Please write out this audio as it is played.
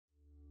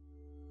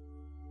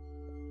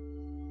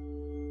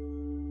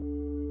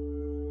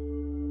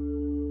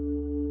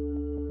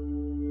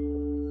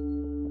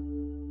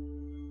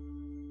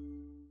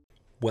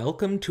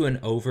Welcome to an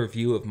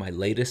overview of my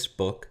latest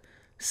book,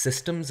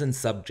 Systems and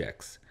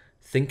Subjects,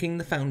 Thinking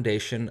the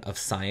Foundation of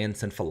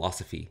Science and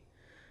Philosophy.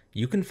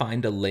 You can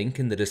find a link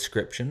in the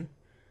description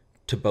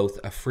to both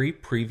a free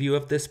preview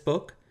of this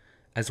book,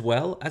 as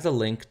well as a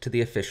link to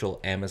the official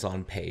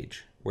Amazon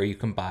page, where you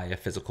can buy a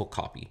physical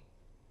copy.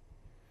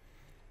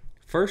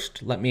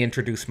 First, let me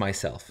introduce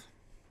myself.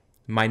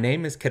 My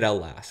name is Cadell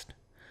Last.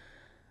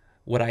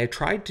 What I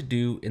tried to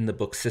do in the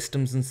book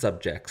Systems and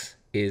Subjects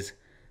is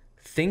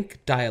think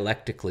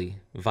dialectically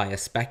via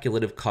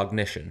speculative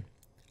cognition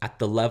at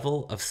the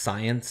level of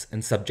science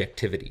and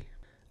subjectivity.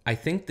 I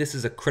think this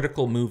is a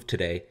critical move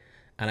today,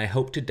 and I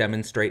hope to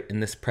demonstrate in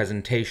this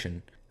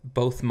presentation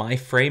both my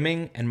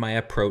framing and my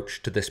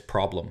approach to this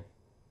problem.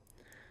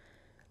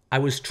 I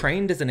was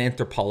trained as an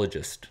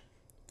anthropologist.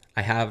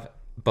 I have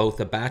both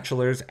a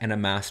bachelor's and a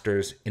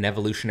master's in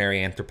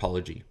evolutionary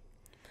anthropology.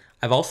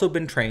 I've also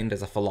been trained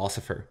as a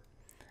philosopher,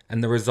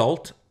 and the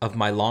result of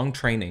my long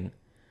training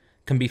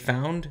can be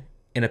found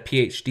in a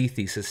PhD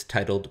thesis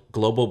titled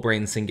Global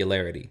Brain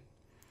Singularity.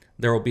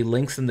 There will be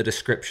links in the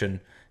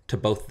description to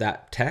both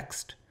that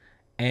text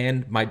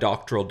and my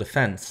doctoral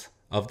defense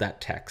of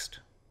that text.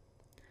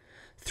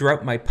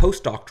 Throughout my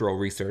postdoctoral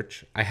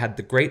research, I had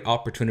the great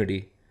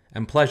opportunity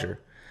and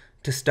pleasure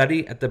to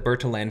study at the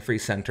Bertalanffy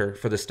Center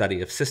for the Study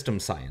of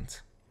Systems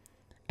Science.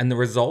 And the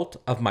result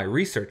of my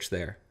research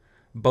there,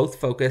 both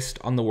focused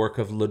on the work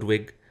of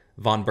Ludwig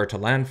von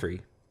Bertalanffy,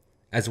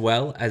 as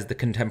well as the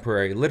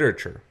contemporary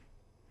literature,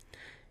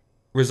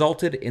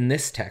 resulted in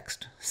this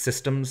text,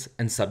 Systems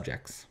and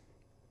Subjects.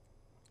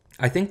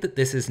 I think that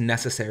this is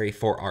necessary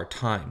for our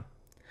time,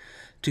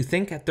 to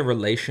think at the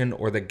relation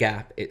or the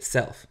gap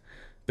itself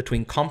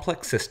between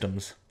complex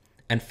systems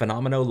and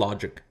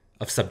phenomenologic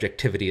of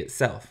subjectivity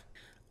itself.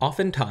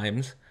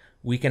 Oftentimes,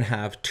 we can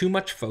have too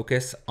much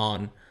focus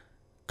on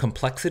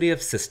complexity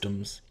of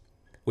systems,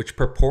 which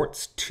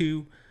purports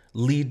to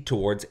lead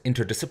towards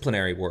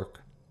interdisciplinary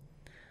work,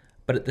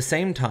 but at the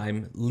same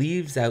time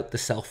leaves out the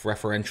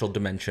self-referential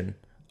dimension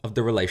of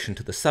the relation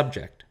to the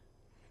subject,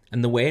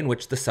 and the way in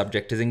which the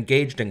subject is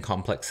engaged in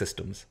complex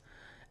systems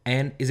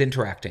and is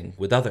interacting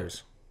with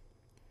others.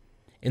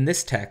 In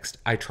this text,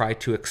 I try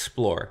to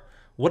explore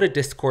what a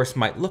discourse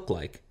might look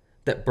like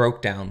that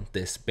broke down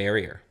this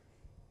barrier.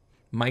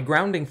 My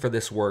grounding for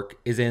this work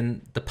is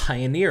in the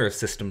pioneer of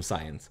system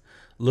science,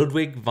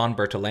 Ludwig von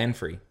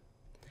Bertalanffy.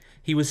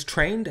 He was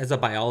trained as a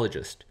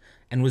biologist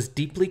and was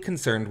deeply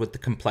concerned with the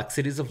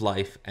complexities of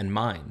life and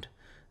mind,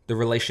 the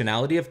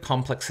relationality of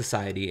complex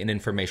society and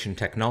information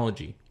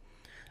technology.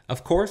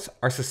 Of course,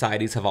 our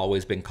societies have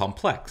always been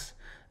complex,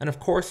 and of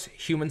course,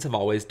 humans have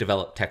always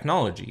developed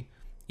technology,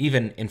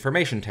 even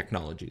information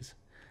technologies.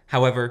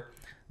 However,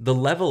 the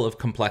level of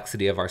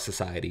complexity of our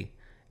society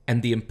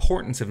and the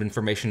importance of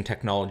information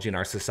technology in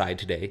our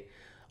society today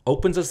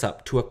opens us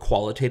up to a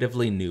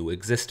qualitatively new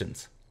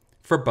existence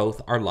for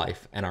both our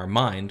life and our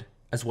mind,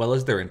 as well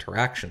as their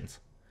interactions.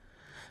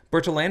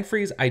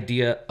 Bertalanffy's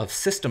idea of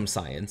system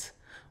science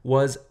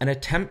was an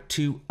attempt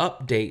to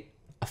update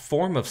a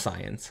form of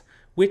science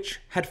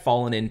which had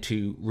fallen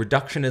into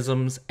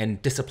reductionisms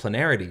and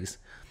disciplinarities,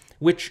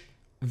 which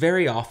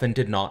very often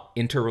did not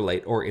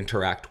interrelate or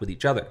interact with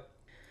each other.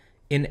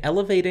 In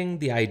elevating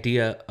the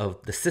idea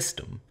of the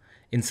system,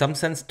 in some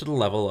sense to the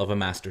level of a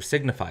master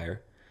signifier,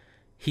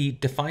 he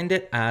defined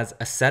it as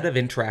a set of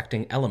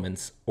interacting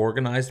elements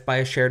organized by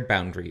a shared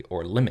boundary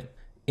or limit.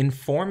 In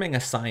forming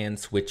a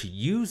science which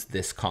used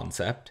this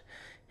concept,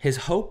 his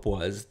hope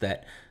was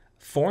that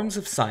forms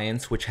of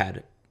science which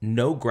had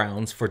no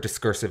grounds for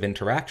discursive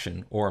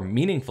interaction or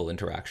meaningful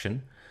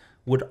interaction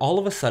would all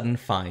of a sudden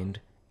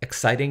find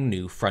exciting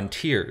new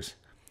frontiers.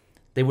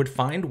 They would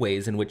find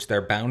ways in which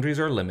their boundaries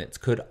or limits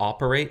could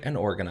operate and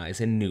organize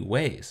in new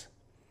ways,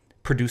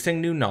 producing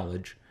new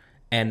knowledge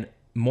and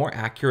more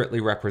accurately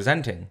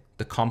representing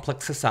the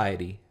complex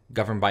society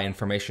governed by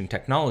information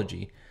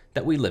technology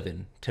that we live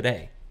in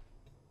today.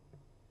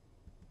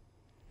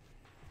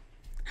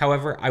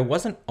 However, I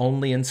wasn't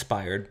only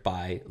inspired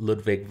by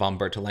Ludwig von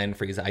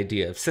Bertalanffy's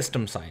idea of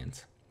system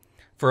science.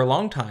 For a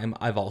long time,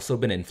 I've also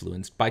been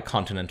influenced by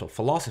continental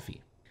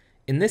philosophy.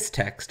 In this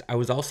text, I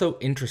was also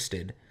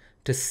interested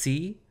to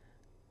see,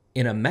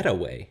 in a meta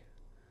way,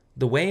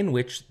 the way in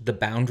which the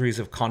boundaries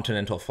of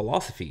continental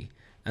philosophy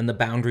and the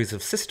boundaries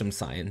of system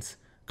science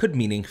could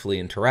meaningfully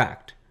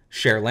interact,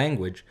 share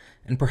language,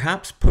 and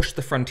perhaps push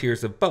the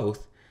frontiers of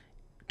both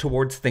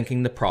towards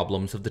thinking the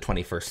problems of the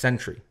 21st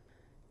century.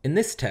 In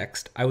this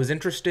text, I was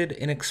interested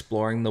in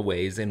exploring the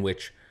ways in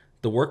which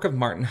the work of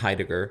Martin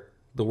Heidegger,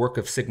 the work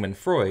of Sigmund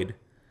Freud,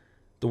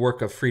 the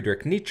work of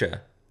Friedrich Nietzsche,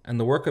 and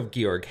the work of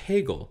Georg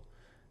Hegel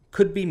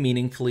could be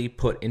meaningfully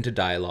put into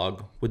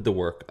dialogue with the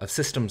work of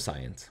system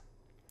science.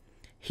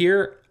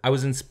 Here, I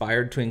was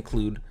inspired to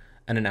include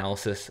an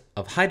analysis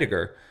of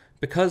Heidegger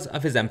because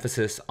of his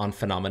emphasis on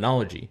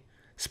phenomenology,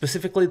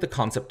 specifically the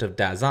concept of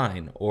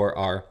Dasein, or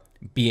our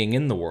being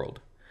in the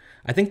world.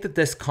 I think that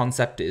this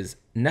concept is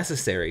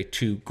necessary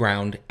to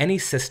ground any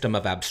system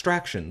of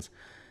abstractions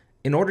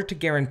in order to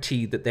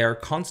guarantee that they are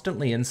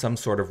constantly in some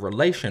sort of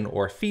relation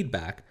or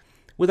feedback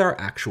with our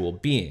actual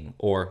being,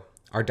 or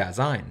our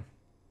Dasein.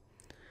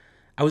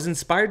 I was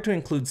inspired to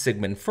include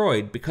Sigmund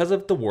Freud because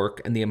of the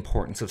work and the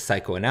importance of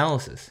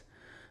psychoanalysis,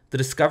 the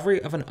discovery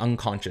of an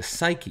unconscious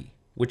psyche,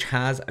 which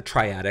has a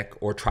triadic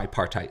or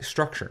tripartite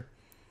structure,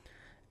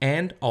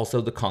 and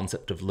also the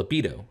concept of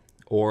libido,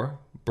 or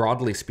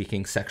broadly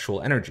speaking,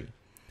 sexual energy.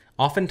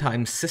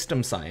 Oftentimes,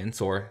 system science,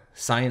 or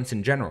science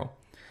in general,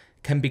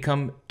 can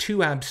become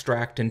too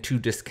abstract and too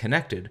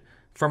disconnected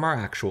from our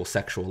actual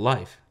sexual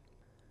life.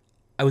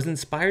 I was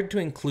inspired to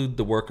include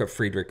the work of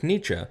Friedrich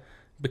Nietzsche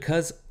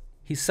because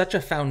he's such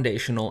a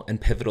foundational and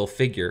pivotal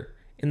figure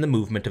in the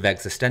movement of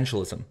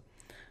existentialism,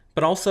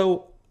 but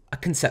also a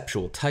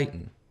conceptual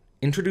titan,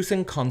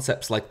 introducing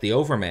concepts like the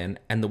overman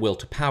and the will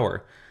to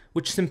power,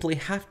 which simply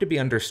have to be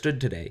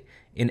understood today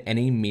in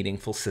any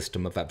meaningful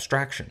system of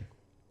abstraction.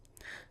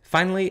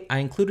 Finally, I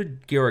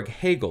included Georg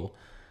Hegel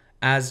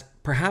as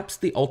perhaps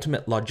the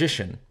ultimate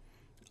logician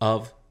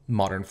of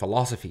modern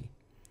philosophy.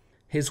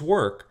 His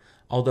work,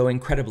 although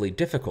incredibly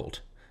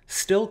difficult,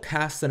 still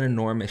casts an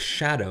enormous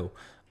shadow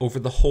over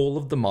the whole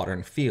of the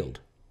modern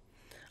field.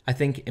 I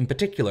think, in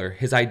particular,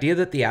 his idea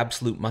that the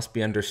absolute must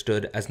be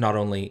understood as not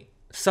only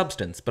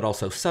substance but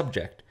also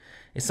subject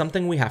is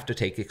something we have to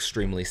take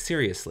extremely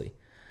seriously.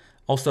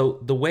 Also,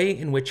 the way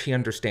in which he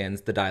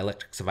understands the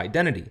dialectics of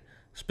identity,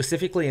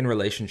 specifically in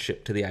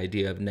relationship to the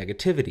idea of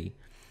negativity,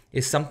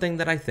 is something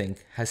that I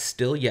think has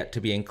still yet to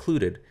be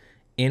included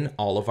in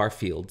all of our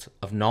fields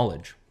of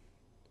knowledge.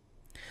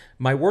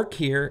 My work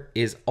here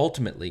is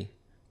ultimately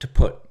to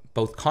put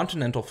both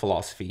continental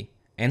philosophy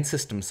and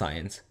system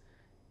science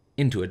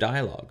into a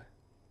dialogue.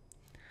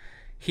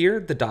 Here,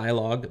 the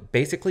dialogue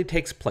basically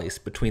takes place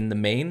between the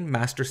main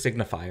master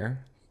signifier,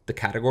 the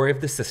category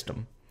of the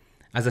system,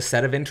 as a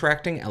set of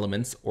interacting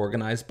elements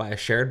organized by a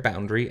shared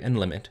boundary and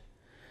limit,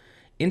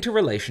 into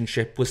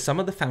relationship with some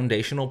of the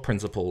foundational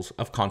principles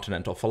of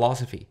continental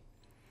philosophy.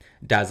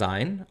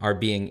 Dasein, our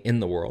being in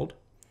the world,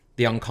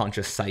 the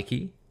unconscious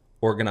psyche,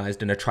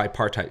 organized in a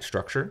tripartite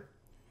structure,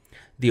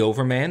 the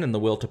overman and the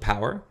will to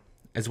power,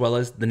 as well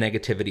as the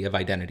negativity of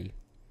identity.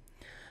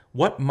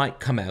 What might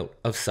come out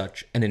of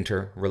such an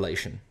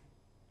interrelation?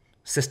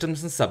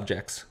 Systems and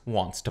Subjects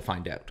wants to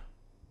find out.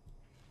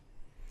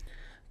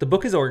 The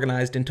book is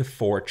organized into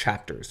 4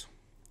 chapters.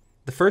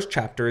 The first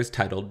chapter is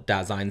titled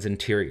Dasein's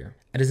Interior,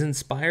 and is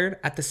inspired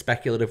at the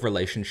speculative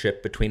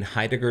relationship between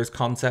Heidegger's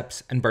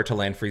concepts and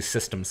Bertalanffy's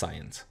system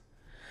science.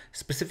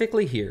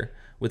 Specifically here,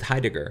 with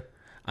Heidegger,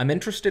 I'm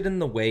interested in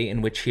the way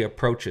in which he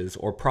approaches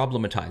or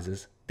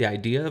problematizes the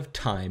idea of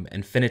time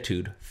and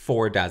finitude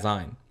for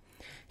Dasein.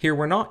 Here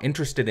we're not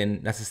interested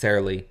in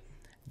necessarily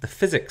the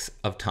physics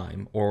of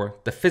time or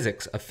the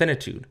physics of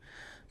finitude,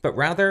 but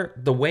rather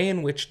the way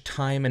in which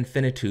time and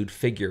finitude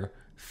figure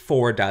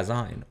for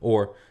Dasein,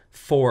 or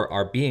for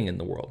our being in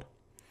the world.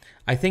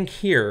 I think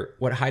here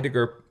what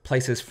Heidegger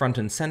places front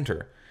and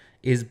center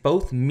is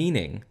both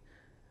meaning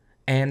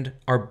and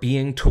our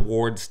being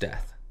towards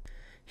death.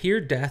 Here,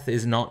 death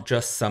is not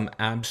just some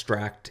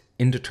abstract,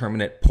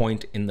 indeterminate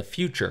point in the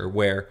future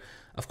where,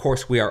 of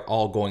course, we are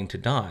all going to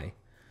die,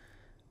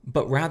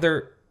 but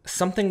rather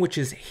something which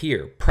is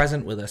here,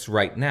 present with us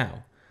right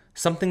now,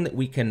 something that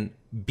we can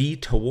be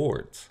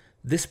towards.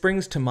 This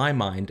brings to my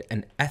mind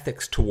an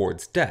ethics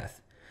towards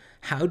death.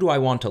 How do I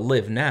want to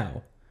live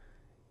now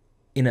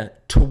in a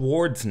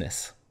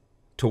towardsness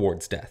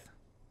towards death?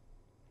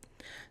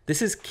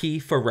 This is key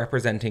for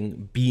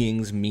representing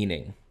being's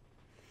meaning,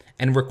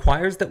 and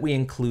requires that we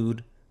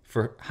include,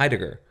 for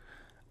Heidegger,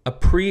 a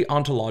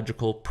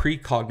pre-ontological,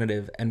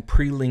 pre-cognitive, and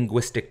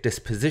pre-linguistic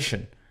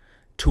disposition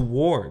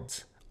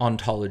towards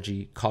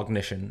ontology,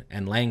 cognition,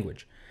 and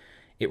language.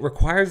 It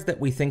requires that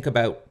we think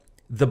about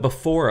the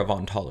before of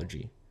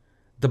ontology,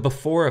 the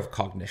before of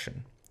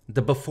cognition,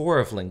 the before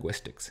of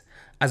linguistics,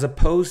 as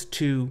opposed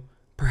to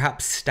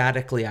perhaps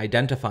statically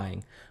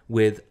identifying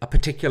with a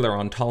particular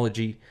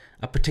ontology,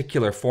 a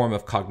particular form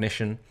of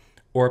cognition,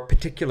 or a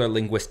particular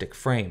linguistic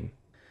frame.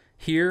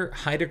 Here,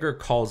 Heidegger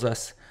calls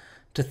us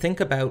to think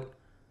about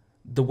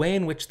the way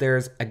in which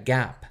there's a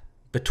gap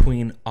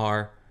between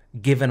our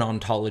given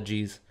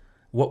ontologies,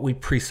 what we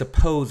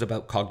presuppose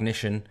about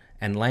cognition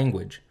and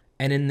language,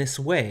 and in this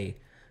way,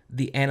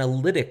 the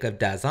analytic of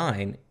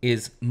Dasein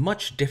is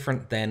much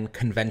different than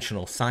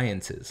conventional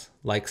sciences,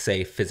 like,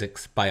 say,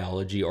 physics,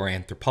 biology, or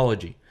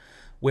anthropology,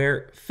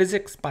 where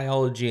physics,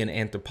 biology, and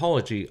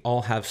anthropology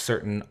all have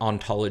certain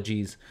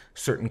ontologies,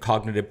 certain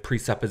cognitive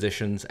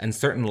presuppositions, and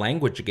certain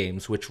language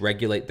games which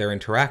regulate their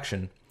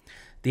interaction.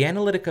 The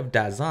analytic of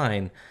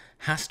Dasein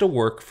has to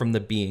work from the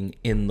being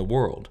in the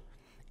world.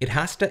 It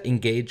has to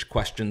engage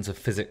questions of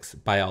physics,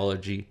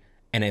 biology,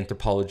 and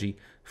anthropology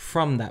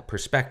from that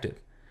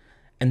perspective,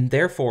 and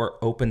therefore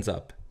opens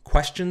up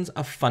questions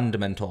of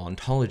fundamental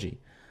ontology,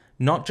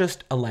 not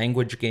just a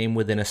language game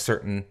within a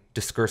certain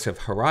discursive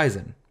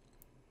horizon,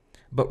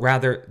 but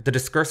rather the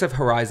discursive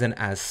horizon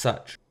as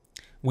such.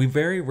 We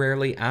very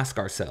rarely ask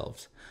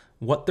ourselves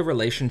what the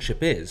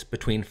relationship is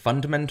between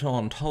fundamental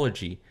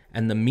ontology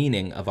and the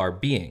meaning of our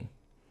being.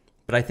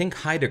 But I think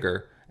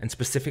Heidegger, and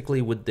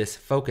specifically with this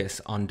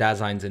focus on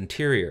Dasein's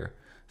interior,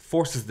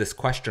 forces this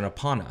question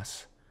upon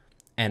us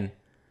and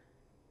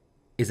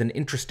is an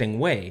interesting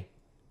way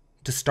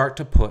to start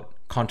to put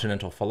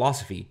continental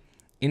philosophy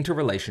into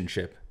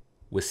relationship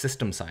with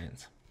system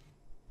science.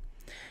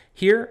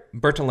 Here,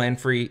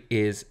 Bertalanffy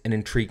is an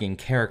intriguing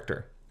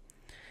character.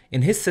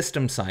 In his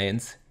system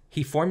science,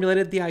 he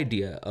formulated the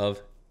idea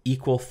of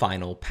equal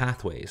final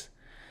pathways.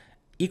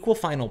 Equal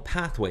final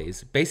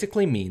pathways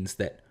basically means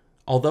that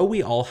although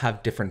we all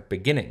have different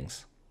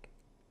beginnings,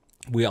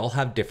 we all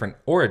have different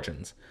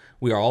origins,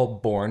 we are all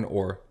born,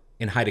 or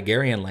in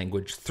Heideggerian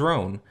language,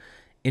 thrown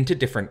into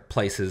different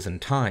places and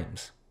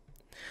times.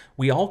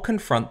 We all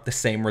confront the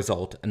same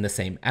result and the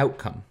same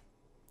outcome,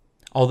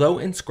 although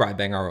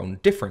inscribing our own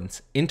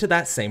difference into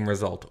that same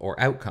result or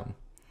outcome.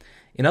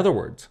 In other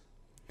words,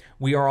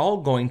 we are all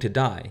going to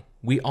die.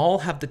 We all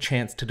have the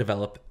chance to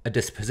develop a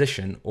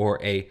disposition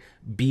or a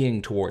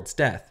being towards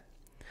death.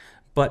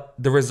 But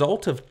the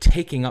result of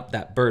taking up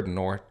that burden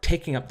or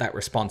taking up that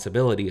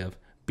responsibility of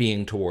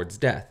being towards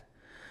death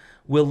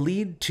will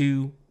lead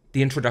to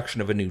the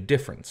introduction of a new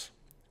difference.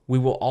 We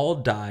will all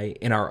die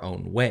in our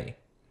own way,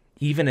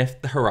 even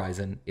if the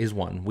horizon is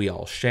one we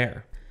all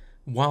share.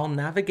 While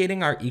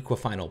navigating our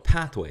equifinal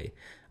pathway,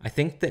 I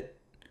think that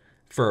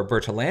for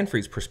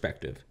Bertalanffy's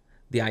perspective,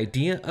 the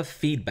idea of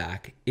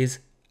feedback is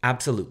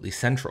absolutely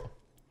central.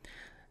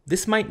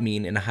 This might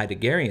mean in a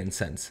Heideggerian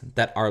sense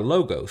that our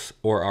logos,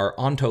 or our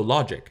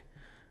ontologic,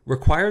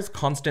 requires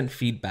constant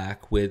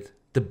feedback with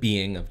the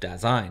being of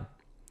Dasein.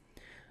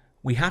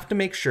 We have to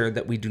make sure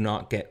that we do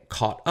not get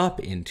caught up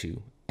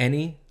into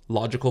any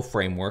logical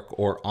framework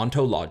or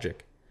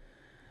ontologic,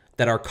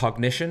 that our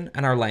cognition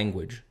and our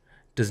language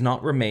does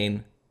not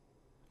remain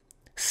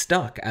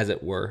stuck, as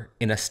it were,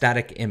 in a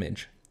static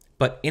image,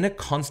 but in a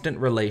constant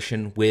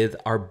relation with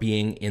our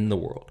being in the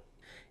world.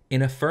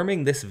 In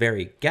affirming this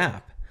very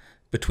gap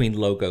between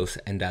logos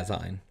and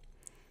Dasein,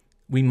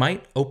 we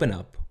might open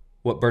up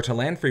what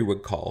Bertalanffy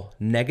would call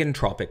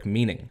negentropic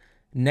meaning.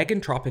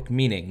 Negentropic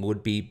meaning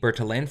would be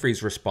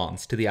Bertalanffy's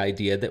response to the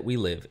idea that we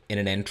live in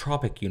an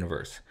entropic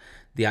universe,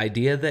 the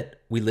idea that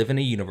we live in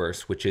a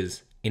universe which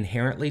is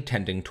inherently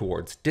tending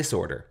towards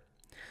disorder.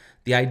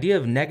 The idea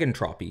of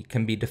negentropy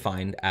can be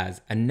defined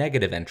as a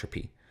negative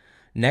entropy.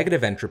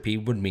 Negative entropy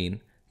would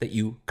mean that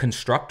you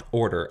construct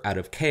order out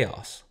of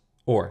chaos,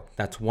 or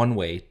that's one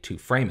way to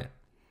frame it.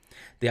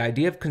 The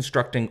idea of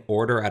constructing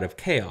order out of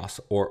chaos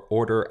or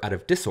order out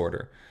of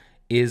disorder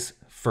is,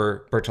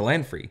 for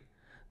Bertalanffy,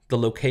 the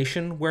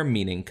location where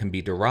meaning can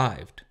be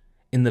derived,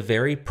 in the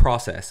very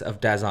process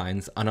of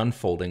Dasein's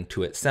unfolding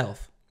to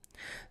itself.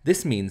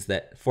 This means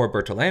that, for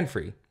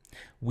Bertalanffy,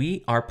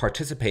 we are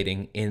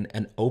participating in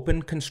an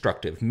open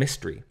constructive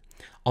mystery.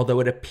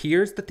 Although it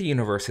appears that the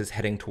universe is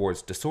heading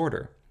towards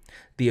disorder,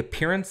 the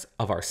appearance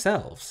of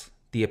ourselves,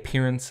 the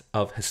appearance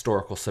of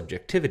historical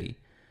subjectivity,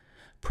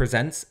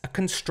 presents a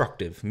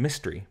constructive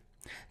mystery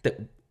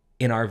that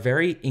in our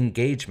very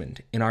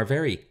engagement, in our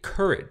very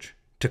courage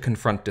to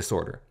confront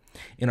disorder,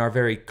 in our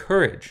very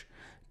courage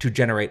to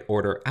generate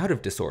order out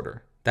of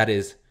disorder, that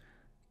is,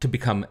 to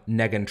become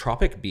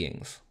negentropic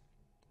beings,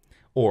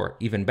 or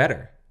even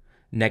better,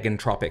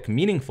 negentropic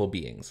meaningful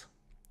beings,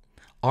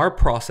 our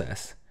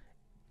process,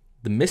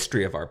 the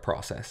mystery of our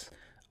process,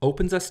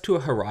 opens us to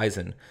a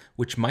horizon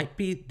which might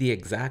be the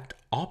exact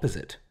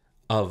opposite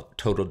of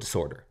total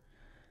disorder.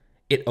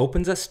 It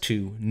opens us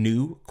to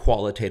new,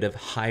 qualitative,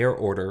 higher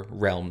order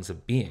realms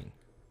of being.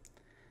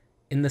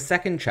 In the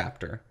second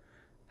chapter,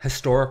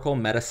 Historical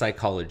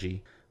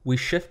Metapsychology, we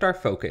shift our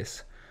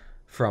focus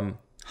from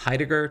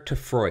Heidegger to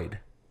Freud.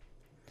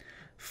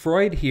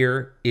 Freud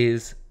here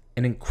is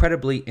an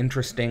incredibly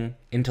interesting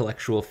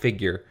intellectual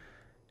figure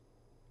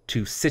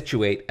to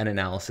situate an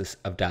analysis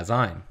of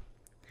Dasein,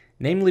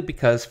 namely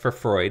because for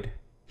Freud,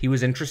 he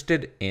was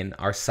interested in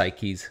our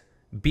psyche's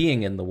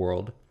being in the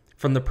world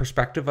from the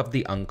perspective of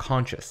the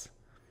unconscious.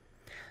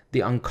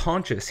 The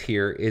unconscious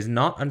here is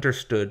not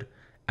understood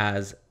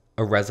as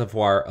a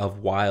reservoir of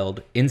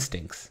wild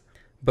instincts,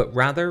 but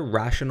rather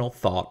rational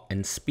thought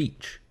and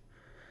speech.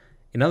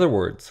 In other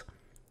words,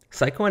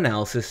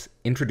 psychoanalysis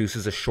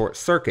introduces a short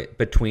circuit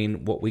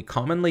between what we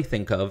commonly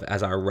think of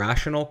as our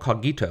rational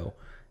cogito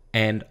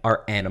and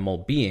our animal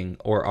being,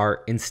 or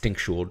our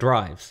instinctual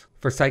drives.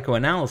 For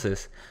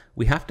psychoanalysis,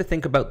 we have to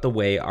think about the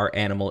way our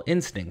animal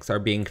instincts are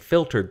being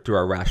filtered through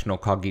our rational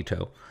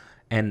cogito,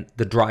 and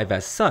the drive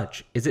as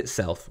such is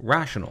itself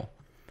rational,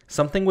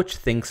 something which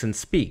thinks and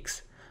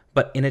speaks,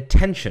 but in a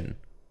tension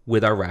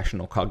with our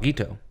rational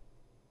cogito.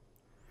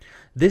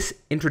 This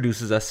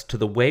introduces us to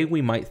the way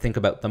we might think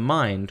about the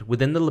mind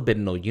within the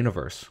libidinal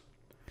universe.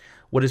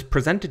 What is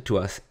presented to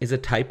us is a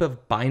type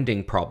of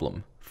binding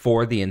problem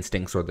for the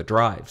instincts or the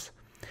drives.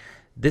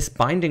 This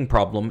binding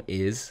problem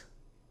is,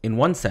 in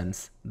one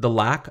sense, the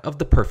lack of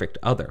the perfect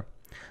other.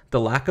 The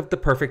lack of the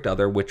perfect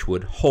other which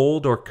would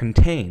hold or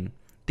contain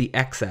the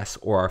excess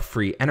or our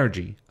free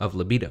energy of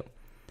libido.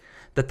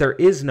 That there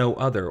is no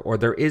other, or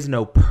there is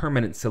no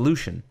permanent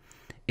solution,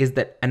 is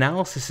that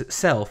analysis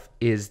itself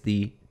is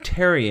the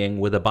tarrying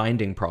with a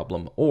binding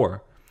problem,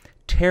 or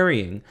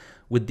tarrying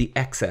with the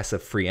excess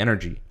of free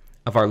energy,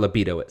 of our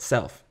libido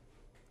itself.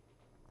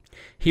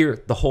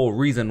 Here, the whole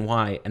reason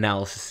why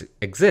analysis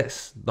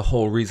exists, the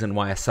whole reason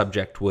why a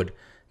subject would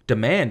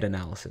demand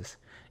analysis,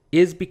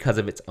 is because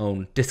of its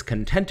own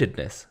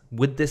discontentedness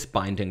with this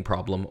binding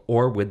problem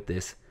or with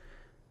this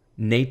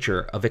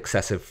nature of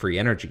excessive free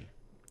energy.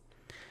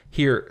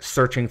 Here,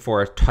 searching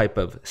for a type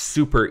of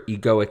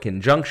super-egoic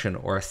injunction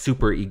or a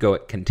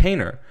super-egoic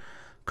container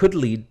could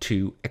lead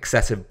to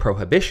excessive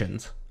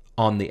prohibitions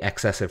on the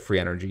excessive free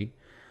energy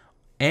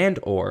and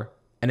or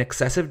an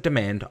excessive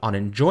demand on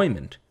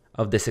enjoyment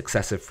of this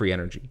excessive free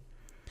energy.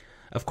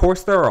 Of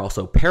course, there are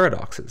also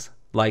paradoxes,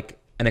 like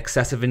an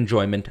excessive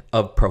enjoyment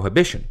of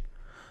prohibition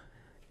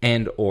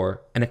and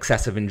or an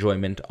excessive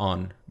enjoyment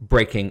on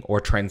breaking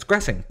or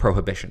transgressing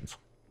prohibitions.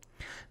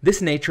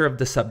 This nature of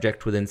the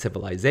subject within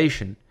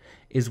civilization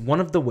is one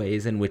of the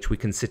ways in which we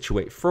can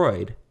situate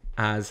Freud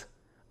as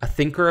a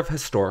thinker of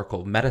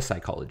historical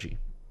metapsychology.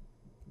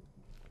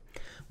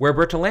 Where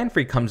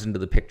Bertalanffy comes into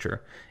the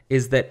picture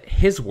is that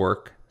his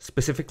work,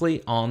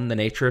 specifically on the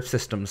nature of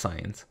system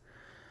science,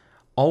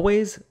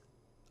 always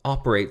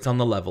operates on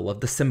the level of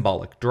the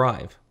symbolic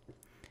drive.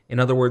 In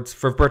other words,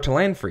 for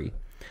Bertalanffy,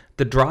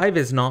 the drive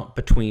is not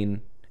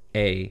between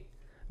a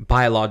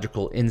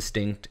biological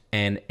instinct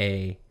and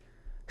a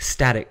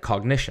static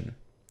cognition.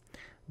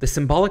 The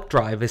symbolic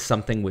drive is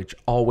something which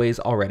always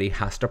already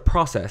has to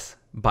process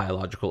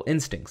biological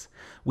instincts.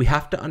 We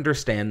have to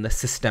understand the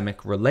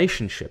systemic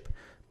relationship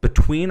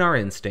between our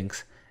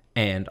instincts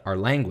and our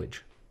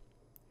language.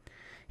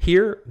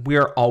 Here, we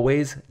are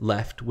always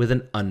left with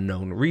an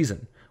unknown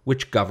reason,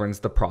 which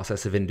governs the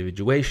process of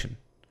individuation.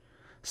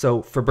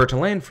 So, for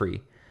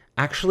Bertalanffy,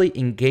 actually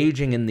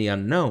engaging in the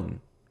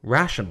unknown,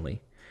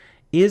 rationally,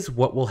 is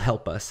what will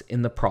help us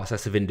in the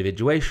process of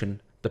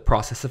individuation, the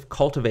process of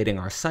cultivating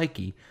our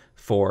psyche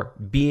for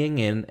being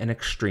in an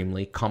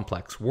extremely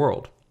complex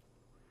world.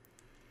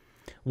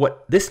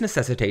 What this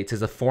necessitates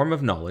is a form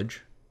of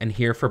knowledge, and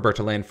here for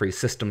Bertalanffy,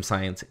 system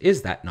science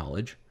is that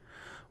knowledge,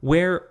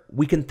 where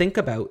we can think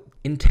about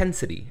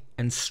intensity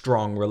and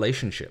strong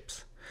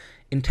relationships.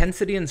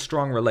 Intensity and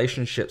strong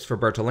relationships for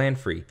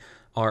Bertalanffy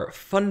are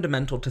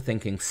fundamental to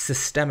thinking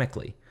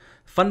systemically,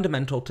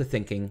 fundamental to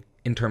thinking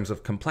in terms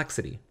of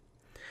complexity.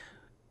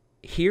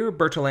 Here,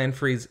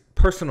 Bertalanffy's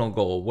personal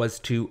goal was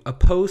to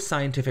oppose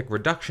scientific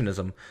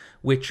reductionism,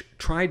 which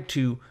tried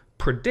to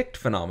predict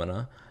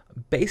phenomena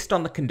based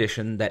on the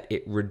condition that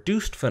it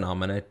reduced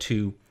phenomena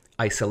to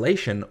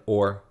isolation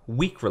or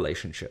weak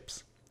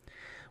relationships.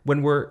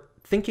 When we're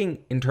thinking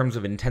in terms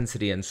of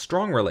intensity and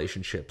strong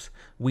relationships,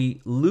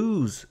 we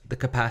lose the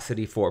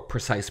capacity for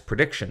precise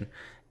prediction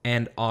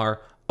and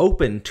are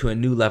open to a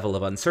new level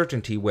of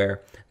uncertainty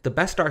where the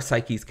best our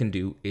psyches can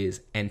do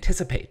is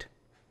anticipate.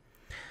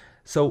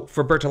 So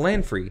for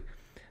Bertalanffy,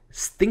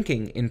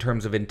 thinking in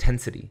terms of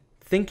intensity,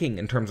 thinking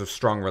in terms of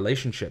strong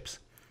relationships,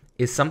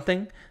 is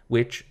something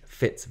which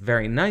fits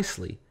very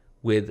nicely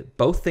with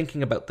both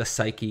thinking about the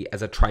psyche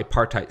as a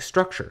tripartite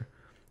structure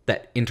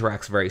that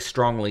interacts very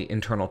strongly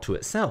internal to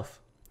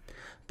itself,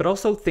 but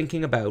also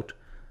thinking about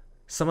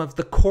some of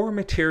the core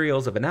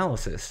materials of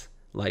analysis,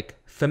 like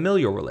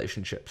familial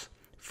relationships,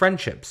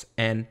 friendships,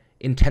 and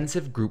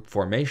intensive group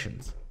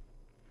formations.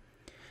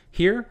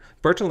 Here,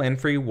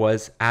 Bertalanffy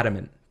was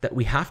adamant that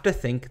we have to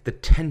think the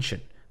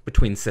tension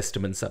between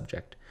system and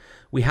subject.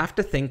 We have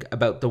to think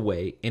about the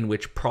way in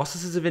which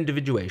processes of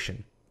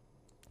individuation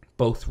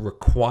both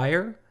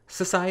require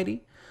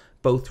society,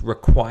 both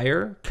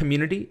require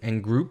community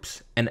and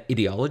groups and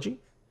ideology,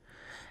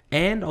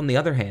 and on the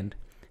other hand,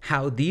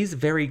 how these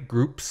very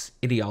groups,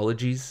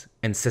 ideologies,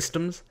 and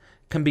systems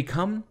can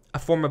become a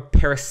form of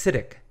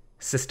parasitic,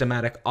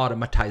 systematic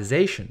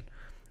automatization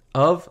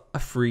of a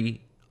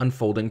free,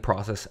 unfolding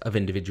process of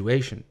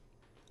individuation.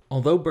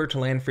 Although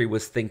Bertalanffy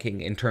was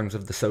thinking in terms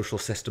of the social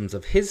systems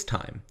of his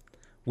time,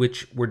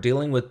 which were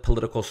dealing with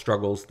political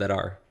struggles that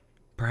are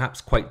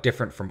perhaps quite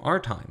different from our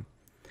time,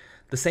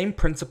 the same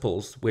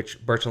principles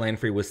which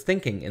Bertalanffy was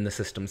thinking in the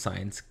system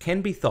science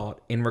can be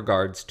thought in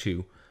regards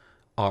to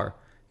our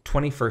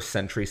 21st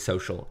century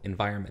social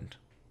environment.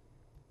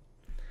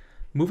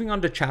 Moving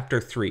on to chapter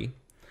 3,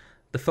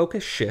 the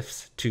focus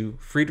shifts to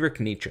Friedrich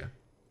Nietzsche.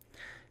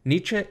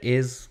 Nietzsche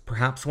is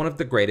perhaps one of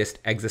the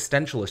greatest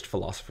existentialist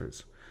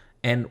philosophers,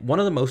 and one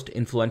of the most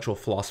influential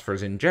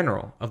philosophers in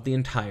general of the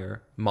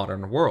entire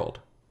modern world.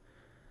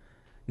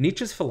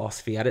 Nietzsche's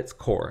philosophy at its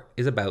core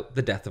is about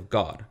the death of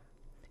God.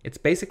 It's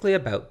basically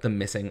about the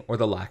missing or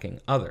the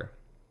lacking other.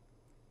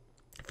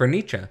 For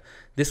Nietzsche,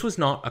 this was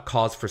not a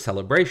cause for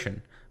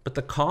celebration, but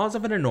the cause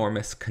of an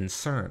enormous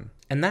concern.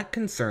 And that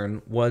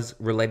concern was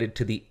related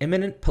to the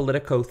imminent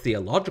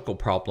politico-theological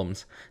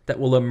problems that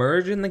will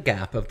emerge in the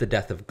gap of the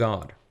death of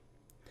God.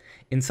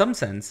 In some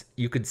sense,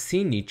 you could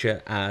see Nietzsche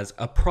as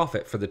a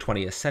prophet for the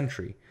 20th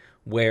century,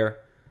 where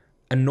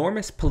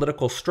enormous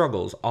political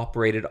struggles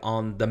operated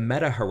on the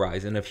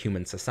meta-horizon of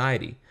human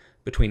society,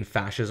 between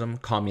fascism,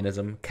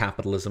 communism,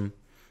 capitalism,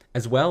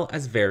 as well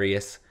as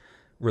various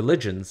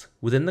religions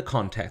within the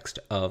context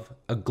of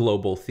a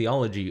global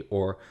theology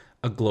or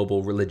a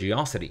global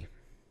religiosity.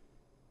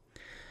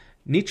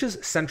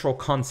 Nietzsche's central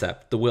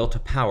concept, the will to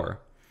power,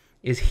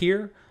 is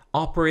here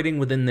operating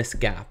within this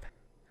gap.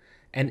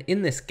 And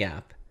in this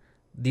gap,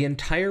 the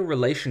entire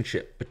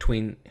relationship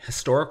between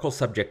historical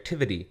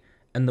subjectivity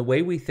and the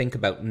way we think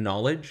about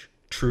knowledge,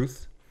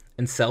 truth,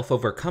 and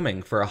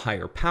self-overcoming for a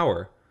higher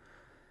power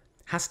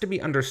has to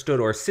be understood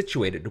or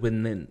situated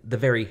within the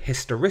very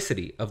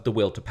historicity of the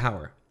will to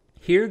power.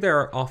 Here there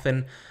are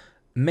often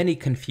many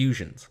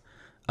confusions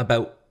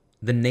about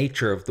the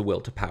nature of the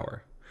will to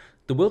power.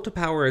 The will to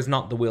power is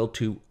not the will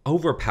to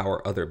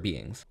overpower other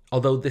beings,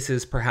 although this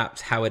is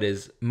perhaps how it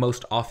is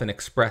most often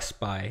expressed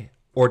by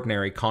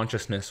ordinary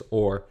consciousness,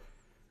 or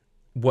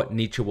what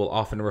Nietzsche will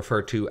often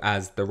refer to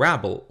as the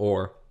rabble,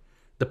 or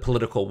the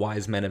political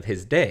wise men of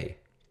his day.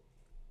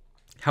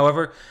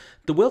 However,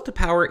 the will to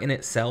power in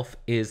itself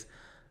is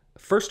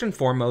first and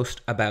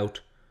foremost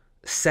about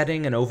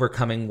setting and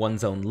overcoming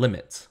one's own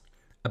limits,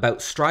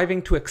 about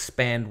striving to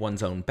expand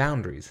one's own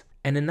boundaries.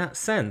 And in that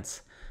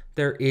sense,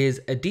 there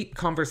is a deep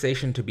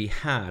conversation to be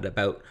had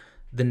about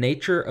the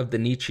nature of the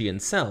Nietzschean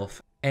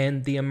self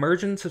and the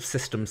emergence of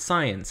system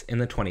science in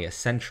the 20th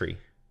century.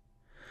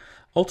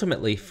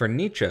 Ultimately, for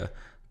Nietzsche,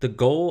 the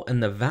goal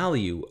and the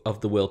value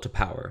of the will to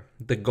power,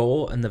 the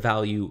goal and the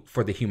value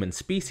for the human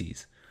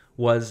species,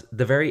 was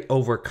the very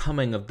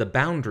overcoming of the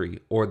boundary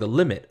or the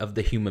limit of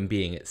the human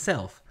being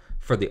itself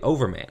for the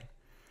overman.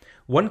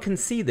 One can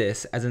see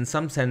this as in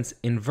some sense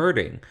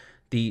inverting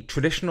the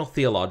traditional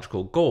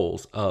theological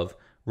goals of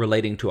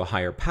relating to a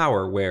higher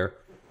power, where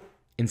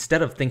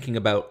instead of thinking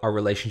about our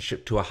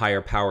relationship to a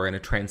higher power in a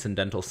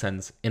transcendental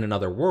sense in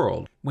another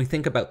world, we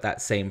think about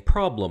that same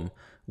problem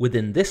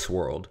within this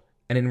world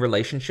and in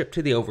relationship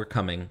to the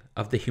overcoming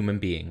of the human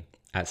being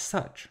as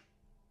such.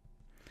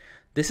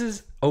 This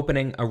is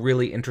opening a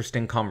really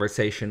interesting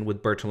conversation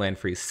with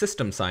Bertalanffy's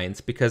system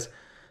science, because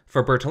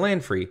for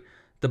Bertalanffy,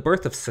 the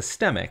birth of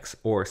systemics,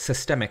 or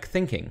systemic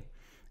thinking,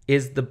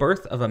 is the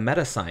birth of a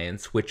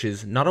meta-science which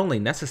is not only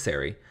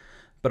necessary,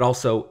 but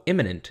also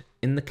imminent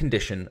in the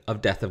condition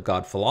of death of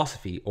God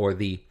philosophy, or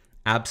the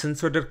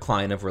absence or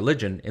decline of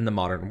religion in the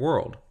modern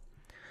world.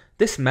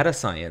 This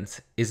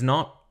meta-science is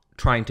not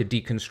trying to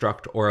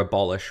deconstruct or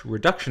abolish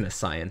reductionist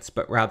science,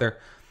 but rather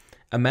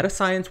a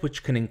meta-science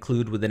which can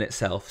include within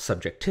itself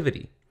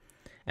subjectivity,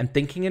 and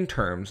thinking in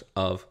terms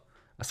of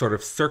a sort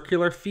of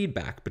circular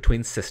feedback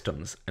between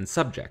systems and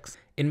subjects.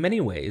 In many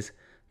ways,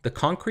 the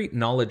concrete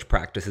knowledge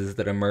practices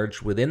that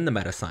emerged within the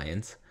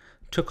meta-science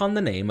took on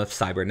the name of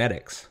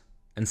cybernetics,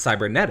 and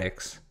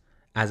cybernetics,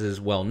 as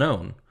is well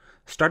known,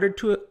 started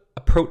to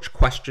approach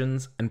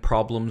questions and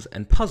problems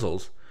and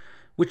puzzles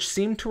which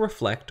seemed to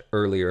reflect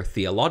earlier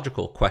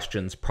theological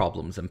questions,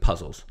 problems, and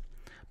puzzles,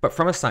 but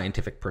from a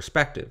scientific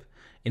perspective,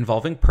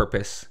 involving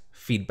purpose,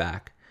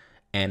 feedback,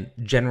 and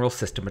general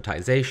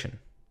systematization.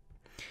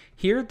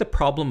 Here, the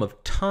problem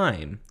of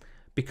time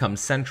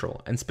becomes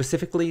central, and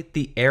specifically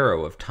the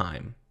arrow of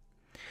time.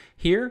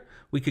 Here,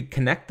 we could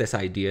connect this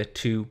idea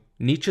to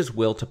Nietzsche's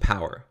will to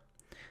power,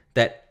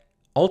 that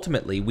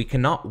ultimately we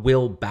cannot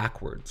will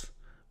backwards.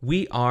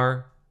 We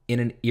are in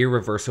an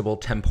irreversible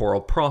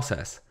temporal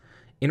process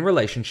in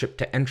relationship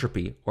to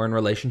entropy, or in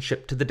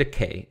relationship to the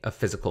decay of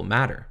physical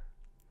matter.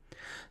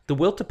 The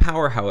will to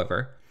power,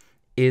 however,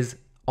 is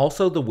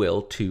also the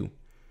will to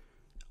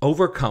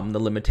overcome the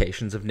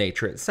limitations of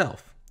nature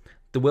itself.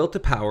 The will to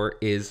power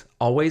is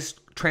always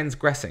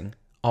transgressing,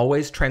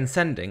 always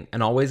transcending,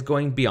 and always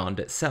going beyond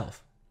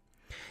itself.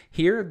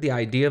 Here, the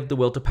idea of the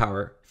will to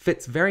power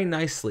fits very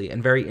nicely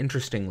and very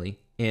interestingly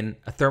in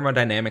a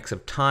thermodynamics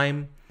of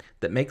time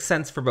that makes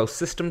sense for both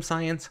system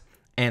science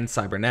and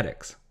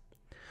cybernetics.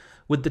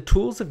 With the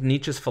tools of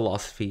Nietzsche's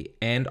philosophy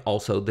and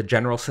also the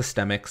general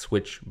systemics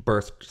which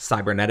birthed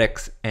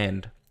cybernetics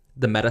and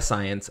the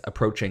meta-science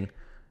approaching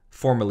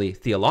formerly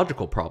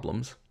theological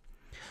problems,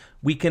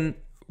 we can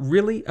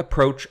really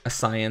approach a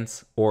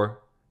science,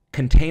 or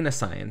contain a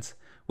science,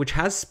 which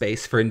has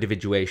space for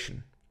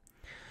individuation.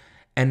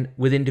 And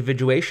with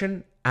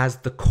individuation as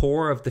the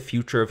core of the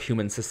future of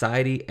human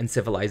society and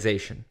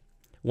civilization,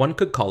 one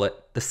could call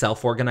it the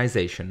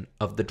self-organization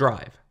of the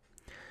drive.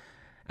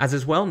 As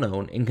is well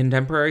known in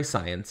contemporary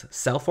science,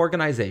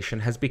 self-organization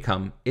has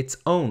become its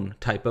own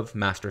type of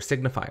master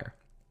signifier,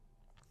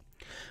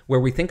 where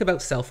we think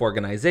about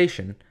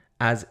self-organization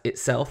as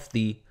itself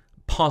the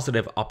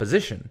positive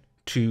opposition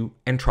to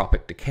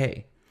entropic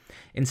decay.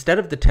 Instead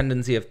of the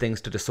tendency of things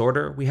to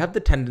disorder, we have the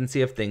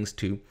tendency of things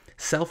to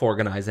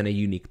self-organize in a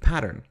unique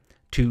pattern,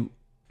 to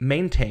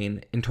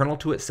maintain internal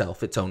to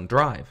itself its own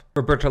drive.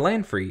 For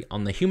Bertalanffy,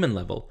 on the human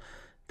level,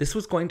 this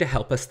was going to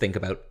help us think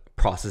about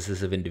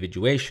processes of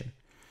individuation,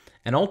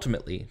 and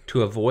ultimately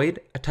to avoid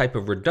a type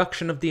of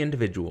reduction of the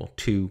individual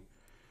to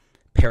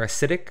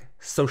parasitic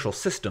social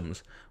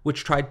systems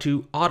which tried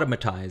to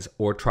automatize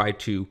or tried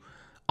to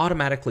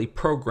automatically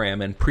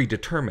program and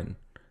predetermine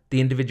the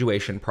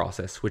individuation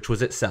process, which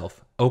was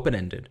itself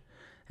open-ended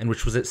and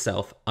which was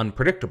itself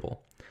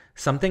unpredictable,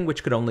 something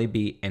which could only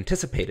be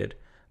anticipated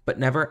but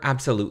never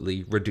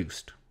absolutely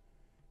reduced.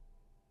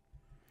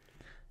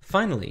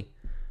 Finally,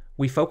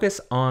 we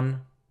focus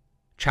on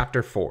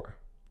Chapter 4,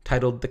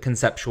 titled The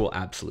Conceptual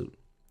Absolute.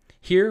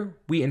 Here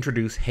we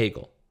introduce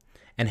Hegel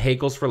and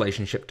Hegel's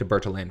relationship to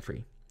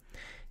Bertalanffy.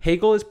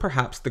 Hegel is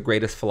perhaps the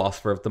greatest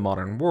philosopher of the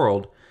modern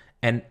world,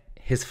 and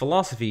his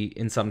philosophy,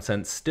 in some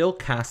sense, still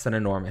casts an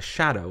enormous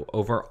shadow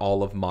over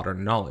all of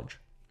modern knowledge.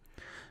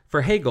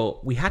 For Hegel,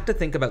 we had to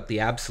think about the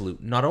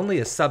absolute not only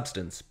as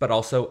substance, but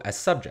also as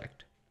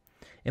subject.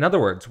 In other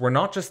words, we're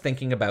not just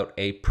thinking about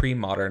a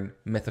pre-modern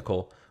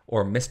mythical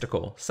or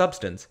mystical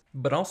substance,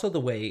 but also the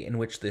way in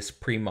which this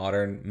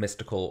pre-modern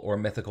mystical or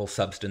mythical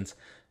substance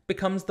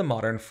becomes the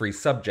modern free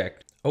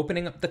subject,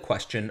 opening up the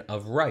question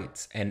of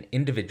rights and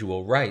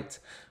individual rights,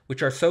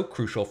 which are so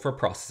crucial for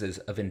processes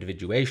of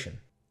individuation,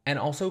 and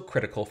also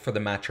critical for the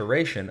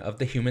maturation of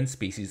the human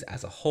species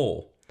as a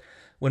whole.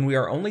 When we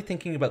are only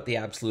thinking about the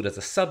absolute as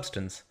a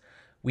substance,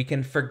 we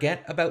can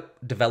forget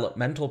about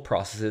developmental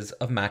processes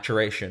of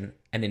maturation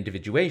and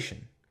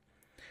individuation.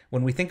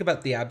 When we think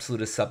about the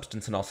absolute as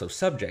substance and also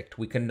subject,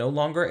 we can no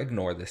longer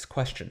ignore this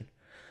question.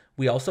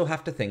 We also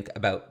have to think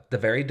about the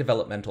very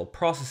developmental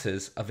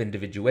processes of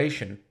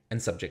individuation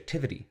and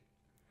subjectivity.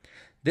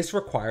 This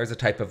requires a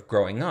type of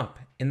growing up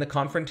in the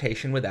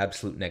confrontation with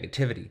absolute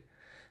negativity,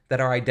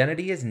 that our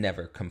identity is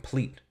never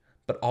complete,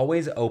 but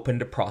always open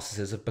to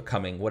processes of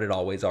becoming what it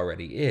always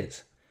already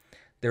is.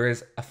 There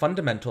is a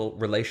fundamental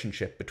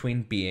relationship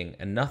between being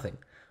and nothing,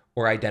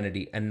 or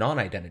identity and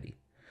non-identity.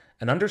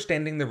 And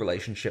understanding the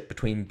relationship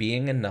between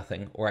being and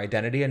nothing, or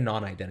identity and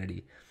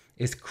non-identity,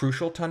 is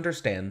crucial to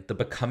understand the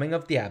becoming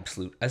of the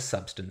absolute as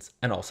substance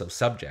and also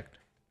subject.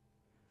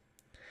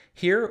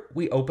 Here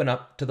we open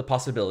up to the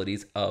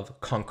possibilities of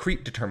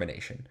concrete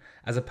determination,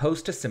 as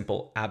opposed to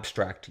simple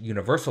abstract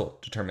universal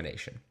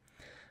determination.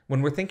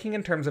 When we're thinking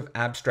in terms of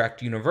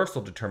abstract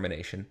universal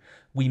determination,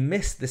 we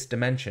miss this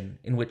dimension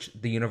in which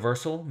the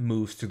universal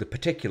moves through the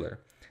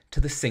particular to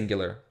the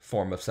singular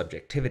form of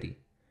subjectivity.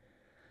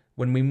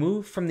 When we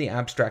move from the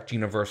abstract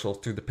universal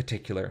through the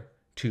particular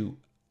to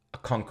a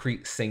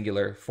concrete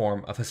singular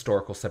form of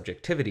historical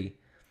subjectivity,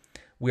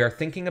 we are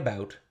thinking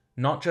about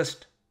not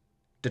just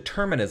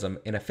determinism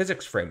in a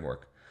physics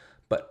framework,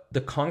 but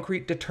the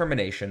concrete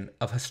determination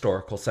of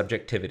historical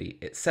subjectivity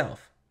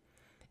itself,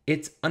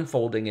 its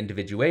unfolding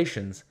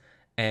individuations,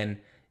 and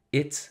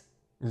its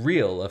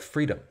real of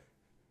freedom.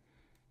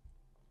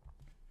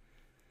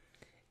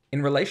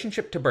 In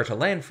relationship to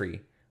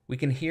Bertalanffy, we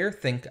can here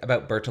think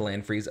about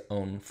Bertalanffy's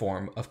own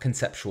form of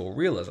conceptual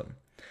realism,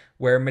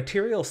 where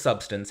material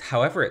substance,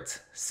 however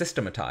it's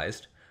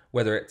systematized,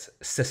 whether it's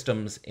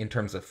systems in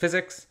terms of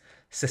physics,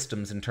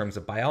 systems in terms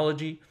of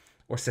biology,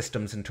 or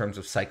systems in terms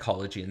of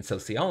psychology and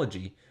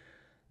sociology,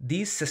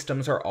 these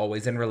systems are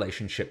always in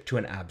relationship to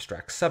an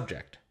abstract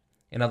subject.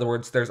 In other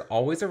words, there's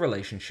always a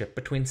relationship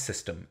between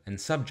system and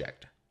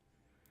subject.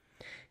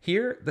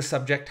 Here, the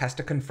subject has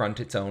to confront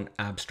its own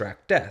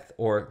abstract death,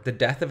 or the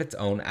death of its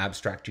own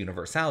abstract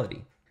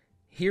universality.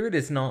 Here it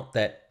is not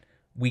that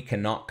we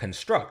cannot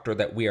construct, or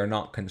that we are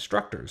not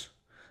constructors,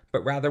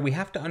 but rather we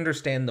have to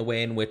understand the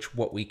way in which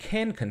what we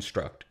can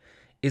construct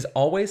is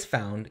always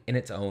found in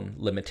its own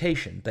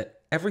limitation, that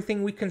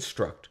everything we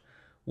construct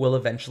will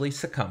eventually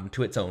succumb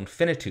to its own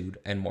finitude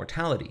and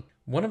mortality.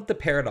 One of the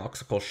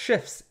paradoxical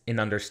shifts in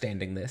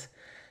understanding this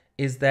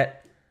is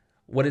that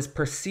what is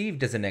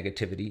perceived as a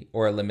negativity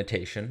or a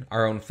limitation,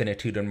 our own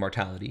finitude and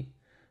mortality,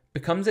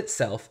 becomes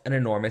itself an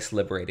enormous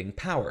liberating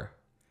power,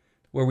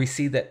 where we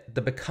see that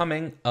the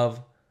becoming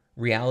of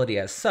reality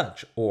as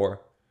such,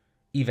 or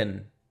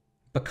even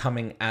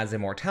becoming as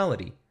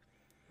immortality,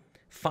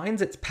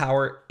 finds its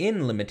power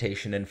in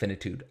limitation and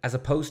finitude as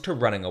opposed to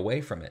running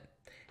away from it.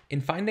 In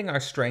finding our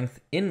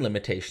strength in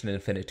limitation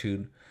and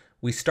finitude,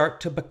 we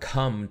start to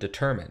become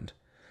determined.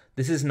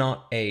 This is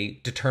not a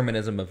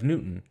determinism of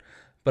Newton,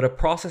 but a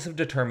process of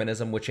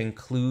determinism which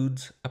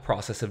includes a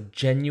process of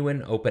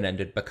genuine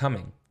open-ended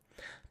becoming.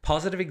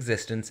 Positive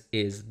existence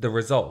is the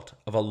result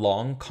of a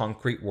long,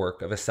 concrete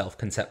work of a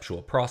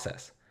self-conceptual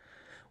process.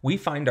 We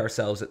find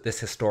ourselves at this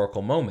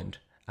historical moment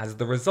as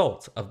the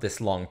result of this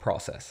long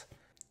process.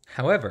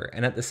 However,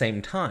 and at the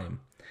same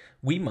time,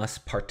 we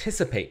must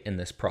participate in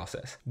this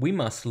process. We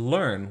must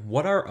learn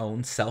what our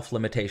own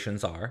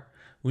self-limitations are.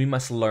 We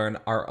must learn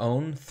our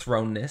own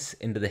thrownness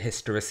into the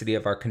historicity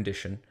of our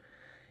condition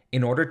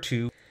in order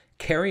to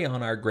carry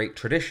on our great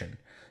tradition,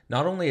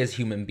 not only as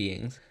human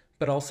beings,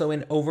 but also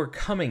in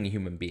overcoming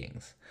human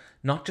beings,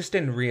 not just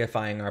in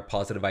reifying our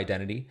positive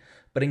identity,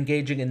 but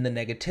engaging in the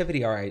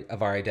negativity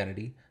of our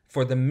identity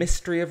for the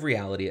mystery of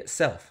reality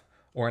itself,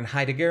 or in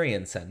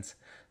Heideggerian sense,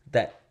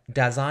 that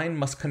Dasein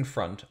must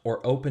confront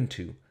or open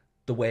to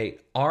the way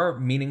our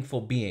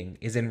meaningful being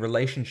is in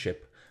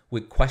relationship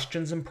with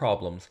questions and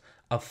problems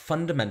of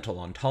fundamental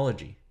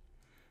ontology.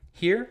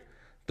 Here,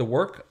 the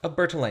work of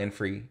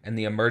Bertalanffy and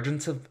the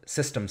emergence of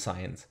system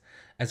science,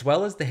 as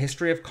well as the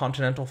history of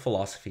continental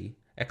philosophy,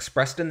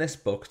 expressed in this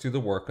book through the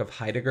work of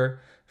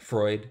Heidegger,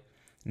 Freud,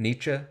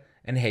 Nietzsche,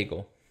 and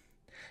Hegel,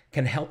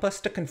 can help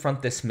us to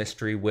confront this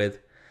mystery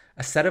with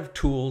a set of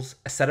tools,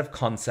 a set of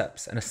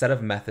concepts, and a set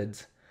of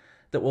methods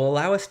that will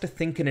allow us to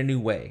think in a new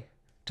way,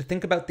 to to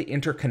think about the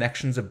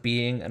interconnections of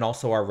being and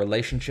also our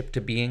relationship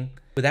to being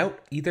without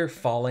either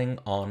falling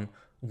on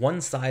one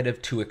side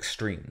of two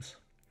extremes.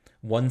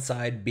 One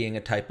side being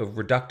a type of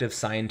reductive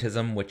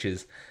scientism, which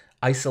is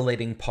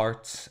isolating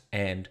parts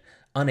and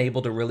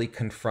unable to really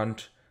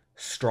confront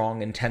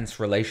strong, intense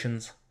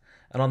relations.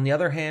 And on the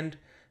other hand,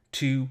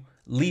 to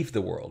leave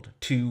the world,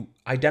 to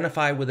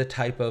identify with a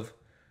type of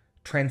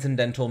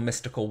transcendental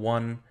mystical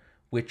one,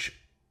 which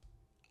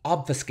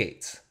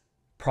obfuscates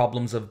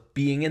problems of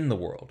being in the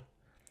world,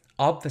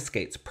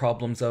 obfuscates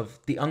problems of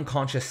the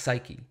unconscious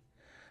psyche,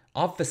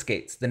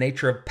 obfuscates the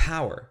nature of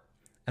power,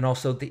 and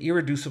also the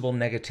irreducible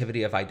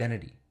negativity of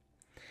identity.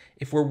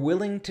 If we're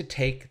willing to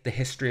take the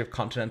history of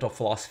continental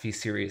philosophy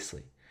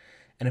seriously,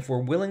 and if we're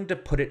willing to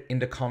put it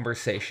into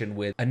conversation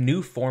with a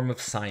new form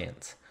of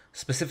science,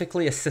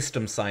 specifically a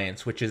system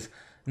science, which is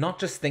not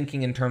just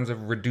thinking in terms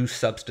of reduced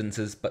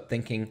substances, but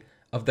thinking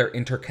of their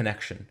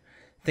interconnection,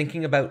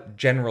 thinking about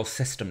general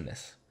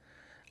systemness,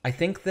 I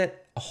think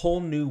that a whole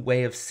new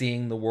way of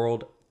seeing the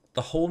world,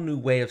 the whole new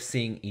way of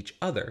seeing each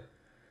other,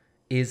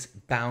 is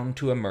bound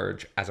to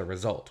emerge as a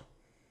result.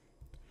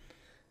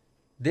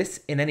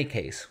 This, in any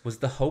case, was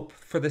the hope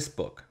for this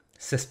book,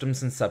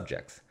 Systems and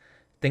Subjects,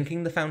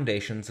 Thinking the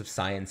Foundations of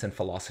Science and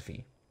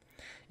Philosophy.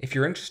 If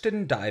you're interested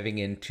in diving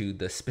into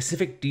the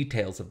specific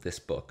details of this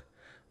book,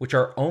 which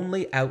are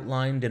only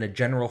outlined in a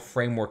general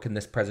framework in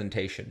this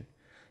presentation,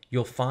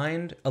 you'll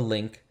find a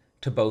link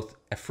to both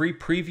a free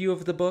preview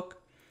of the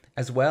book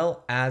as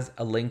well as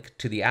a link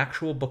to the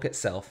actual book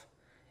itself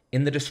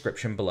in the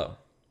description below.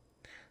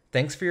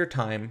 Thanks for your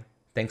time,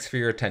 thanks for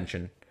your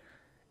attention,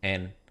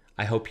 and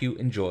I hope you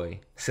enjoy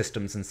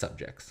Systems and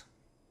Subjects.